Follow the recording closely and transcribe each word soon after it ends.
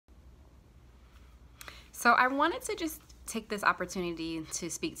So I wanted to just take this opportunity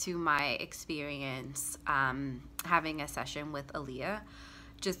to speak to my experience having a session with Alea,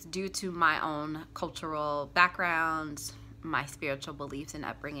 just due to my own cultural background, my spiritual beliefs and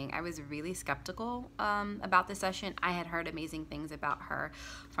upbringing. I was really skeptical about the session. I had heard amazing things about her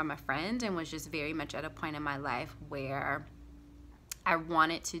from a friend and was just very much at a point in my life where I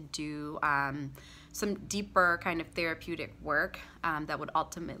wanted to do some deeper kind of therapeutic work that would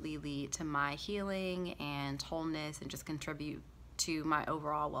ultimately lead to my healing and wholeness and just contribute to my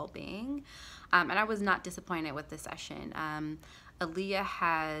overall well-being. And I was not disappointed with the session. Alea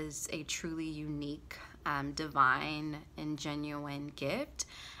has a truly unique, divine and genuine gift.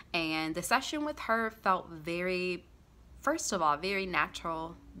 And the session with her felt first of all, very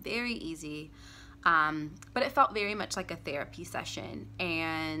natural, very easy. But it felt very much like a therapy session,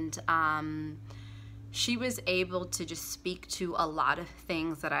 and she was able to just speak to a lot of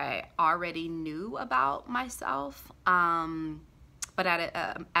things that I already knew about myself, but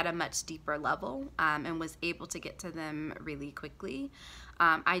at a much deeper level, and was able to get to them really quickly.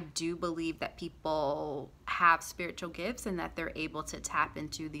 I do believe that people have spiritual gifts and that they're able to tap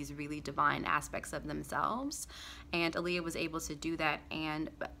into these really divine aspects of themselves. And Alea was able to do that. And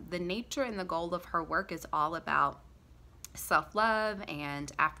the nature and the goal of her work is all about self-love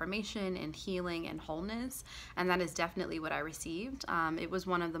and affirmation and healing and wholeness, and that is definitely what I received. It was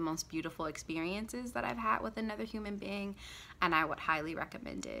one of the most beautiful experiences that I've had with another human being, and I would highly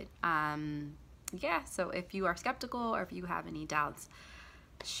recommend it. Yeah, so if you are skeptical or if you have any doubts,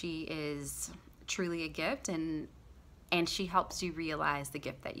 she is truly a gift, and she helps you realize the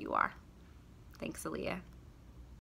gift that you are. Thanks, Alea.